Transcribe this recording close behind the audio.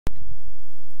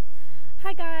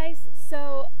Hi guys,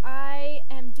 so I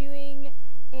am doing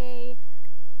a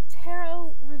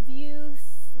tarot review,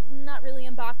 not really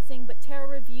unboxing, but tarot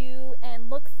review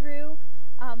and look through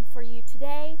for you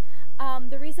today.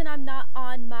 The reason I'm not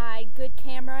on my good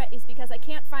camera is because I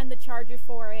can't find the charger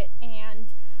for it and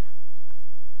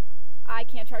I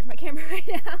can't charge my camera right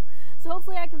now. So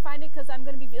hopefully I can find it because I'm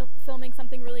going to be filming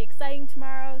something really exciting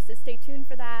tomorrow, so stay tuned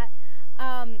for that.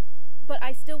 But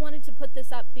I still wanted to put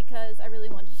this up because I really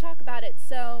wanted to talk about it.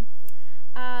 So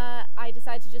I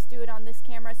decided to just do it on this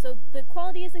camera. So the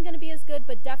quality isn't going to be as good,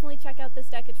 but definitely check out this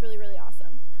deck. It's really, really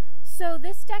awesome. So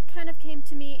this deck kind of came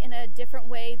to me in a different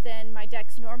way than my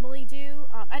decks normally do.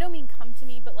 I don't mean come to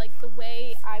me, but like the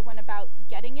way I went about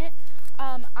getting it.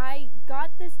 I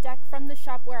got this deck from the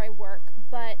shop where I work,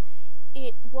 but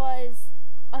it was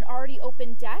an already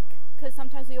open deck because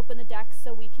sometimes we open the decks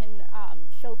so we can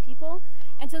show people.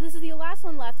 And so this is the last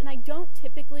one left, and I don't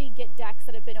typically get decks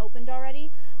that have been opened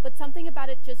already, but something about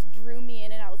it just drew me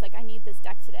in, and I was like, I need this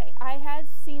deck today. I had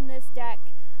seen this deck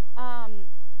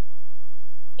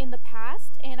in the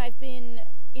past, and I've been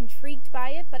intrigued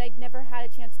by it, but I'd never had a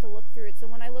chance to look through it. So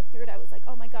when I looked through it, I was like,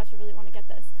 oh my gosh, I really want to get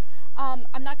this. I'm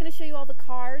not going to show you all the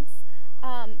cards,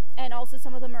 and also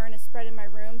some of them are in a spread in my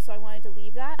room, so I wanted to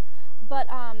leave that. But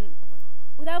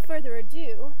without further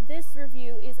ado, this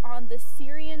review is on the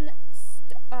Sirian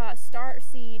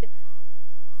Starseed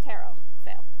Tarot.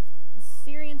 Fail.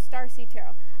 Sirian Starseed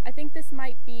Tarot. I think this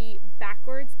might be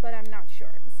backwards, but I'm not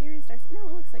sure. The Sirian Starseed. No,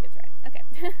 it looks like it's right. Okay.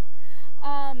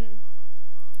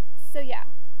 So yeah.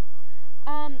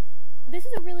 This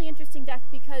is a really interesting deck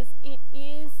because it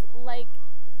is like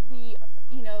the,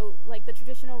 like the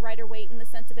traditional Rider-Waite in the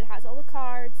sense of it has all the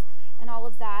cards and all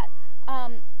of that.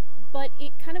 But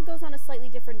it kind of goes on a slightly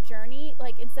different journey.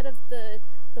 Like instead of the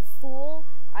Fool,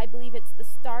 I believe it's the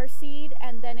Starseed,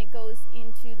 and then it goes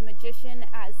into the Magician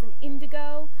as an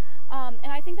Indigo.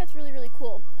 And I think that's really, really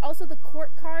cool. Also, the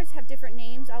court cards have different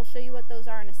names. I'll show you what those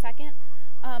are in a second.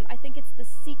 I think it's the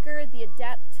Seeker, the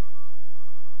Adept,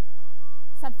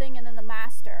 something, and then the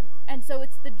Master. And so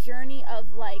it's the journey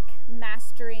of like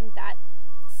mastering that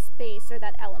space or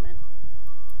that element.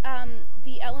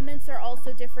 The elements are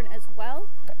also different as well.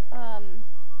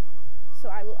 So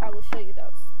I will show you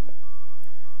those.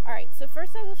 Alright, so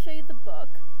first I will show you the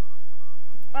book.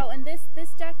 Oh, and this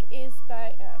deck is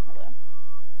by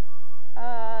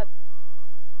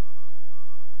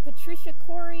Patricia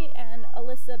Corey and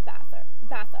Alyssa Bartha.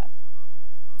 Bartha.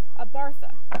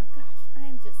 Oh, gosh, I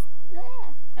am just...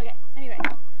 Okay, anyway.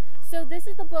 So this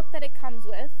is the book that it comes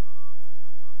with.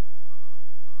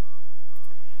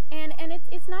 And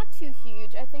it's not too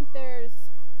huge. I think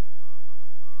there's...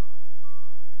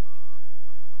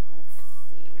 Let's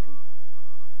see.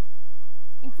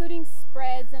 Including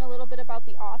spreads and a little bit about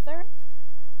the author.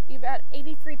 You've got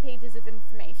 83 pages of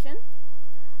information.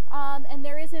 And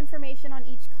there is information on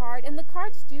each card. And the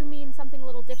cards do mean something a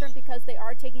little different because they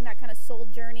are taking that kind of soul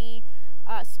journey,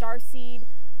 starseed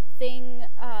thing.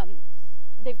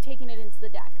 They've taken it into the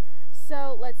deck.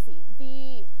 So let's see.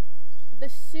 The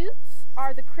suits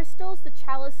are the crystals, the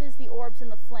chalices, the orbs,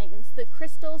 and the flames. The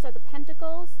crystals are the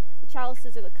pentacles, the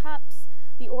chalices are the cups,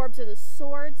 the orbs are the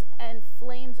swords, and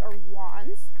flames are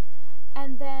wands.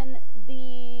 And then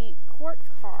the court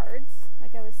cards,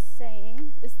 like I was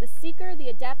saying, is the Seeker, the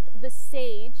Adept, the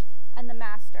Sage, and the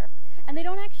Master. And they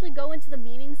don't actually go into the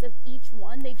meanings of each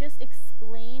one, they just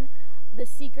explain the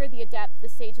Seeker, the Adept, the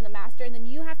Sage, and the Master, and then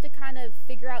you have to kind of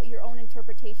figure out your own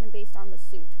interpretation based on the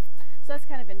suit. So that's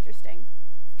kind of interesting.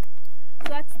 So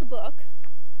that's the book.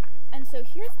 And so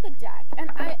here's the deck.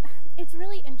 And it's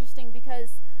really interesting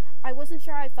because I wasn't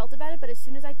sure how I felt about it, but as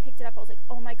soon as I picked it up, I was like,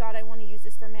 oh my god, I want to use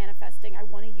this for manifesting. I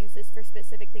want to use this for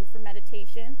specific things, for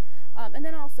meditation, and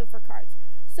then also for cards.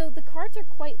 So the cards are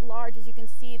quite large, as you can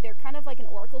see. They're kind of like an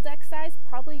oracle deck size,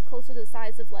 probably closer to the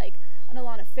size of like an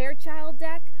Alana Fairchild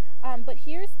deck. But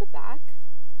here's the back.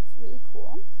 It's really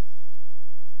cool.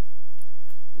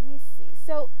 Let me see.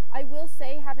 So I will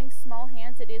say, having small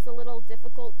hands, it is a little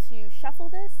difficult to shuffle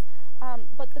this,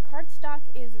 but the cardstock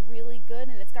is really good,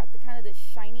 and it's got the kind of this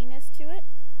shininess to it.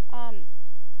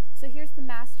 So here's the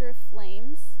Master of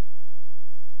Flames,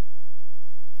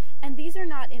 and these are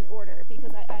not in order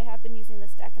because I have been using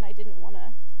this deck and I didn't want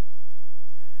to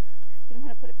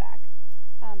put it back.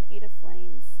 Eight of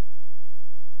Flames.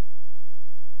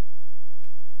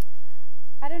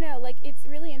 I don't know, like, it's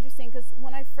really interesting because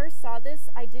when I first saw this,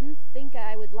 I didn't think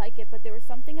I would like it, but there was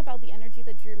something about the energy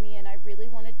that drew me in. I really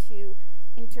wanted to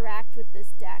interact with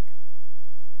this deck.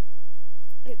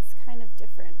 It's kind of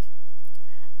different.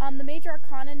 The major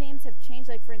arcana names have changed,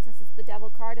 like for instance, it's the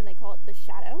Devil card and they call it the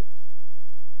Shadow.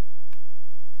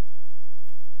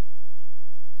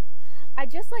 I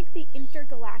just like the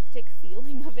intergalactic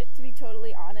feeling of it, to be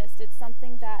totally honest. It's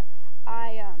something that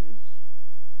I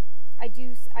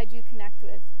do connect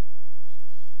with.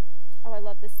 Oh, I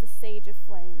love this, the Sage of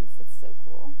Flames. It's so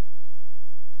cool.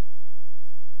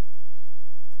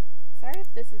 Sorry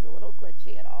if this is a little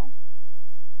glitchy at all.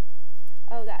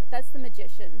 Oh, that's the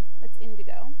Magician. That's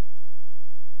indigo.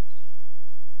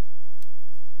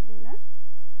 Luna.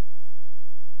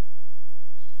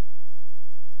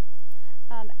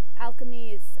 Alchemy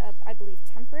is, I believe,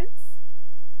 Temperance.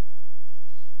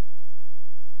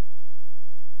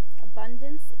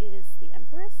 Abundance is the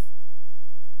Empress.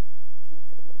 Get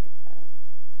a good look at that.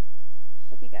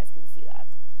 Hope you guys can see that.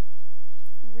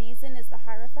 Reason is the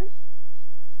Hierophant.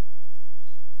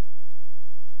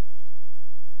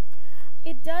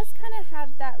 It does kind of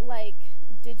have that like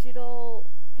digital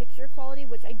picture quality,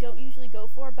 which I don't usually go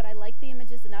for, but I like the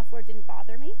images enough where it didn't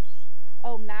bother me.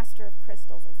 Oh, Master of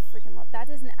Crystals. I freaking love that.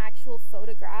 Is an actual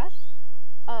photograph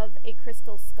of a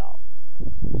crystal skull,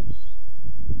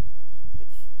 which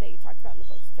they talked about in the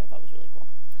books, which I thought was really cool.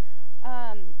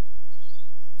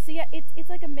 So yeah, it's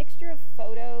like a mixture of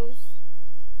photos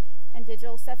and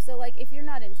digital stuff. So like if you're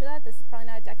not into that, this is probably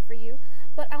not a deck for you.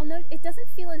 But I'll note it doesn't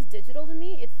feel as digital to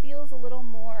me. It feels a little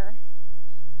more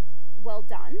well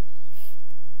done.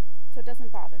 So it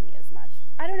doesn't bother me as much.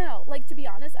 I don't know. Like, to be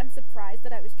honest, I'm surprised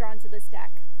that I was drawn to this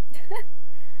deck.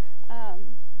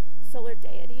 Solar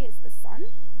deity is the sun.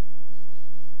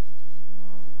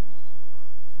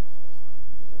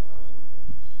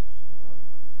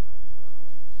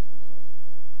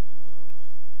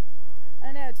 I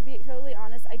don't know. To be totally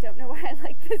honest, I don't know why I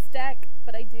like this deck,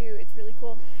 but I do. It's really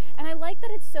cool. And I like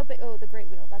that it's so big. Oh, the Great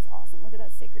Wheel. That's awesome. Look at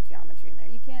that sacred geometry in there.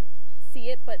 You can't see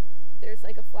it, but there's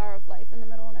like a flower of life in the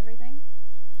middle and everything.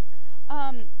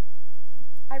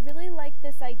 I really like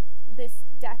this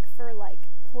deck for like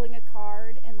pulling a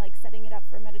card and like setting it up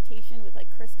for meditation with like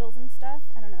crystals and stuff.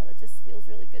 I don't know, that just feels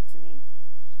really good to me.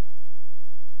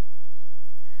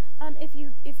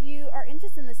 If you are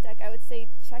interested in this deck, I would say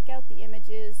check out the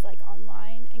images like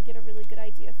online and get a really good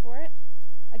idea for it.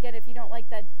 Again, if you don't like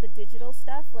the digital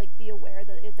stuff, like be aware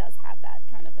that it does have that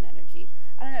kind of an energy.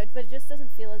 I don't know, but it just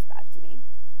doesn't feel as bad to me.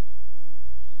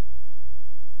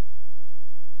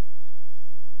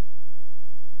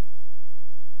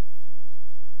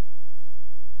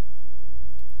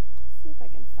 See if I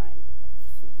can find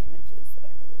some images that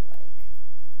I really like.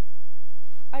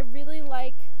 I really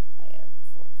like, I have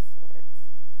 4 of swords,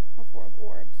 or 4 of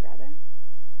orbs rather.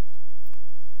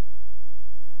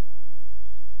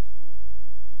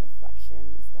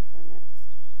 Reflection is the Hermit.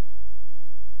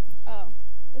 Oh,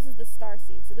 this is the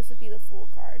Starseed, so this would be the Fool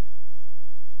card.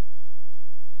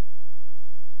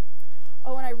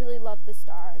 Oh, and I really love the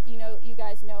star. You know, you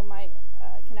guys know my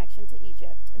connection to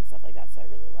Egypt and stuff like that, so I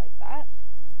really like that.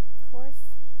 Of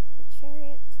course, the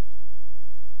Chariot.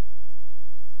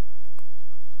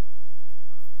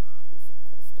 Piece of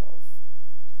crystals.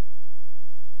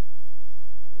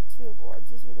 The 2 of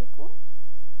orbs is really cool.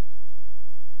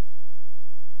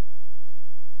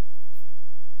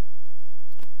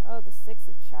 Oh, the 6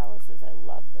 of chalices. I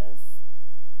love this.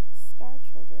 Star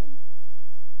Children.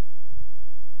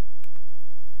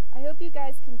 I hope you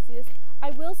guys can see this.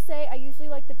 I will say I usually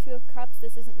like the 2 of cups.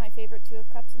 This isn't my favorite 2 of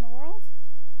cups in the world.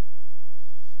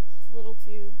 It's a little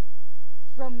too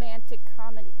romantic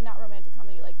comedy. Not romantic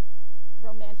comedy, like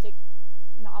romantic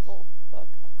novel book.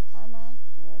 Karma.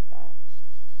 I like that.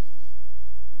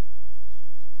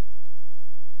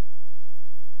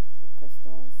 2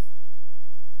 crystals.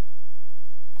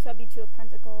 So that'd be 2 of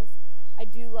pentacles. I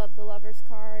do love the Lover's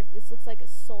card. This looks like a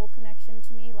soul connection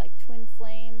to me, like twin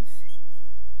flames.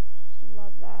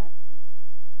 Love that.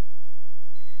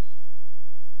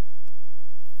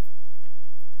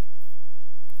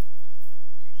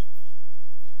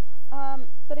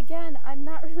 But again, I'm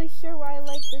not really sure why I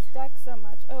like this deck so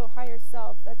much. Oh, Higher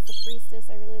Self. That's the Priestess.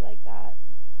 I really like that.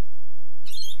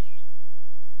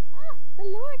 Ah, the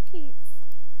Lorikeets.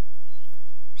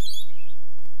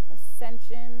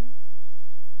 Ascension.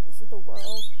 This is the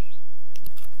World.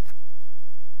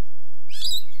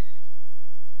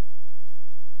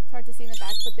 It's hard to see in the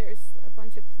back, but there's a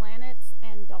bunch of planets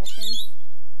and dolphins.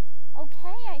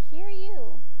 Okay, I hear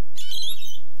you.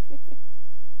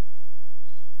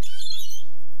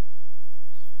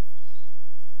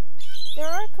 There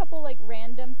are a couple like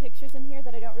random pictures in here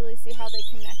that I don't really see how they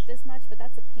connect as much, but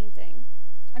that's a painting.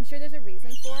 I'm sure there's a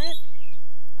reason for it.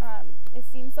 It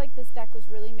seems like this deck was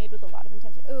really made with a lot of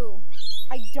intention. Ooh,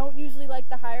 I don't usually like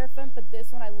the Hierophant, but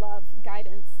this one I love.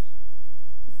 Guidance.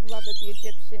 Just love it, the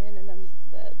Egyptian and then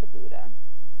the Buddha.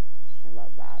 I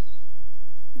love that.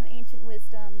 You know, ancient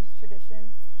wisdom,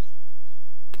 tradition.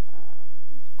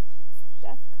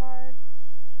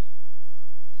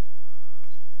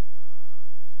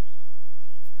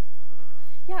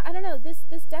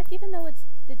 this deck, even though it's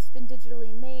been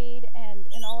digitally made and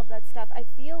all of that stuff, I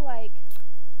feel like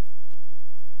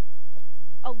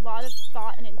a lot of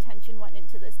thought and intention went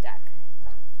into this deck,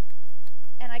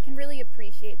 and I can really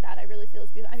appreciate that. I really feel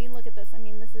it's beautiful. I mean, look at this. I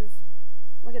mean,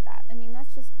 look at that. I mean,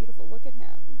 that's just beautiful. Look at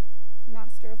him,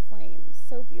 Master of Flames,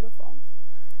 so beautiful.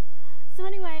 So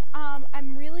anyway,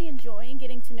 I'm really enjoying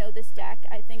getting to know this deck.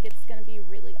 I think it's going to be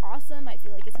really awesome. I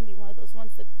feel like it's going to be one of those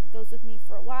ones that goes with me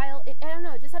for a while. I don't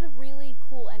know, it just had a really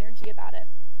cool energy about it.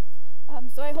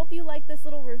 So I hope you like this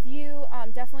little review.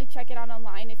 Definitely check it out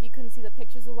online. If you couldn't see the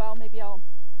pictures as well, maybe I'll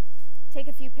take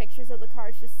a few pictures of the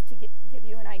cards just to give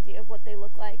you an idea of what they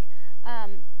look like.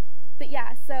 But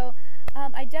yeah, so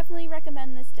I definitely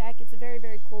recommend this deck. It's a very,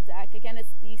 very cool deck. Again,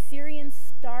 it's the Sirian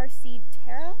Starseed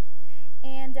Tarot.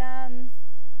 And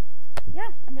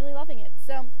yeah, I'm really loving it.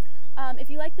 So if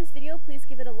you like this video, please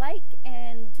give it a like,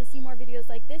 and to see more videos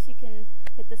like this, you can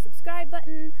hit the subscribe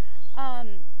button.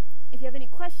 If you have any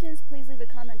questions, please leave a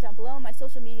comment down below. My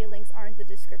social media links are in the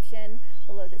description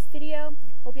below this video.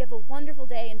 Hope you have a wonderful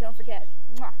day, and don't forget,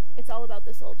 mwah, it's all about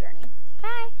the soul journey.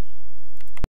 Bye!